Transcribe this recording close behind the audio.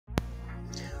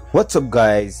What's up,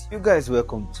 guys? You guys,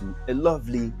 welcome to a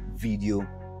lovely video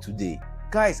today.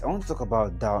 Guys, I want to talk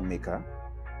about DAO Maker,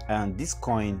 and this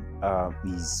coin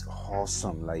is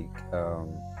awesome.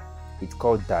 It's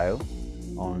called DAO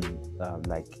on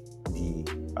like the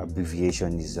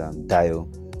abbreviation is DAO.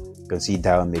 You can see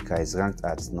DAO Maker is ranked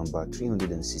at number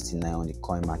 369 on the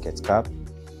coin market cap.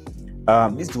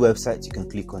 This is the website. You can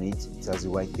click on it. It has a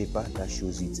white paper that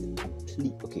shows it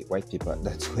complete. White paper.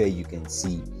 That's where you can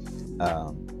see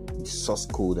the source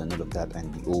code and all of that,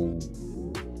 and the whole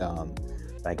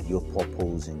like your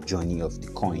purpose and journey of the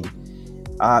coin.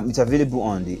 It's available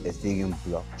on the Ethereum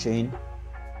blockchain,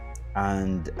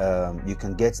 and you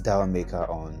can get DAO Maker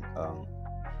on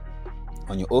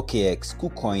your OKEX,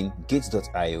 KuCoin,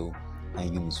 Gates.io,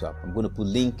 and Uniswap. I'm going to put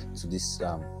link to this,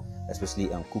 especially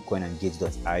KuCoin and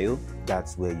Gates.io.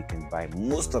 That's where you can buy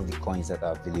most of the coins that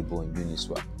are available on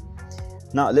Uniswap.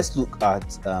 Now let's look at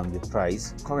the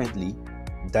price. Currently,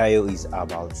 DAO is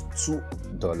about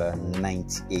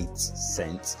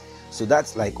 $2.98, so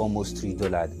that's like almost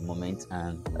 $3 at the moment.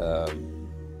 And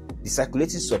the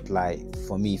circulating supply,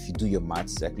 for me, if you do your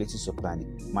maths, circulating supply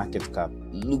and the market cap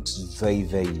looks very,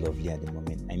 very lovely at the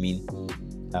moment. I mean,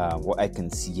 what I can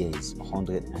see here is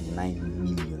 $109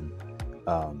 million,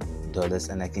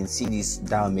 and I can see this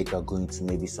DAO Maker going to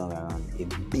maybe somewhere around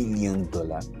 $1 billion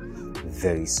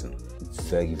very soon.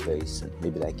 Very, very soon,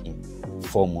 maybe like in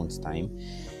 4 months time.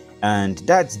 And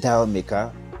that's DAO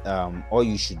Maker. All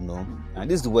you should know,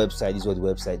 and this is the website. This is what the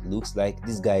website looks like.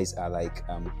 These guys are like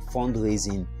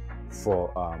fundraising for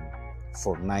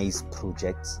nice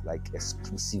projects, like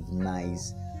exclusive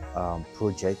nice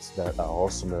projects that are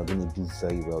awesome, that are going to do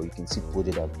very well. You can see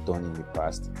projects I've done in the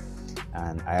past,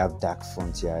 and I have Dark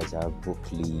Frontiers, I have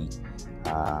Broccoli,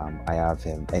 I have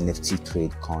NFT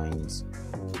trade coins,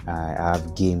 I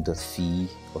have Game.fi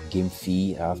or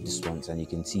GameFi. I have this ones, and you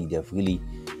can see they've really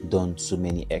done so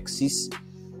many X's,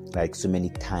 like so many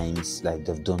times, like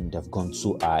they've gone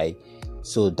so high.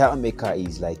 So DAO Maker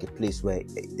is like a place where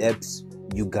it helps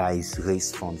you guys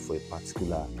raise funds for a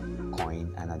particular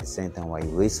coin, and at the same time, while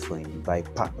you raise funds, you buy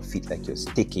part of it, like you're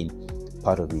staking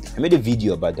part of it. I made a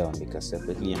video about DAO Maker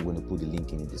separately. I'm going to put the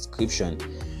link in the description.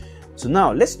 So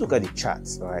now let's look at the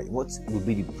charts. All right, what will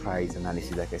be the price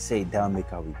analysis? Like I said, DAO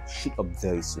Maker will shoot up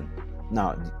very soon.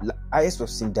 Now, the highest we've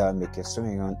seen DAO Maker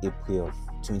somewhere around April of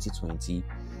 2020.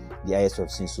 The highest we've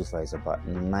seen so far is about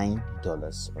 $9.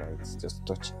 Right, just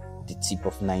touch the tip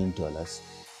of $9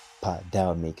 per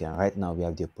DAO Maker. And right now we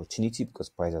have the opportunity, because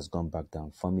price has gone back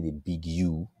down, forming a big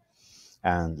U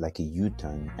and like a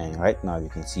U-turn. And right now you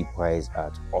can see price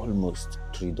at almost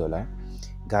 $3.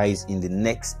 Guys, in the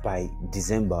next by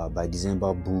December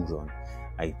bull run,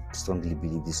 I strongly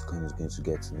believe this coin is going to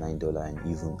get to $9 and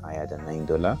even higher than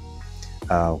 $9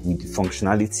 with the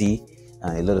functionality.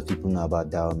 A lot of people know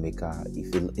about DAO Maker.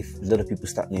 If a lot of people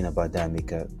start knowing about DAO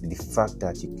Maker, the fact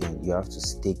that you have to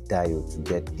stake DAO to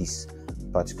get this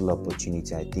particular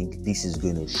opportunity, I think this is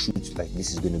going to shoot, like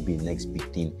this is going to be the next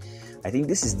big thing. I think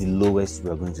this is the lowest we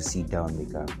are going to see DAO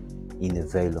Maker in a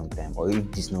very long time, or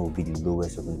if this now will be the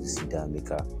lowest we're going to see DAO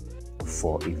Maker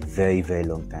for a very, very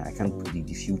long time. I can't predict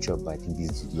the future, but I think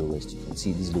this is the lowest. You can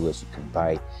see this is the lowest you can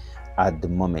buy at the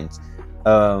moment.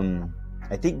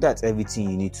 I think that's everything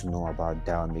you need to know about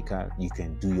DAO Maker. You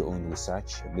can do your own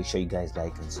research. Make sure you guys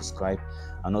like and subscribe,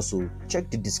 and also check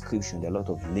the description. There are a lot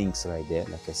of links right there.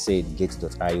 Like I said,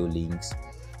 Gates.io links,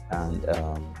 and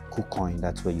KuCoin.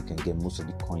 That's where you can get most of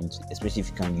the coins, especially if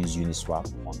you can't use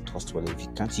Uniswap on Trust Wallet. If you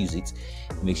can't use it,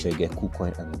 make sure you get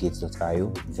KuCoin and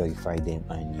Gates.io, verify them,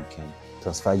 and you can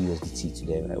transfer USDT to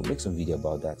them. I will make some video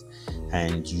about that,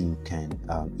 and you can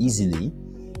easily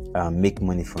make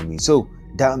money from it. So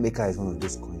DAO Maker is one of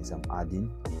those coins I'm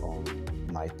adding on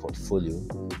my portfolio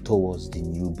towards the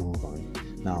new bull run.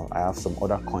 Now, I have some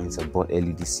other coins I bought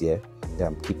early this year that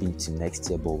I'm keeping till next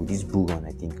year, but with this bull run,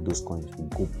 I think those coins will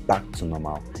go back to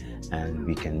normal and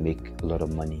we can make a lot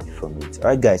of money from it. All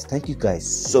right, guys, thank you guys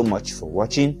so much for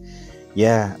watching.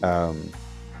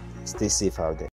 Stay safe out there.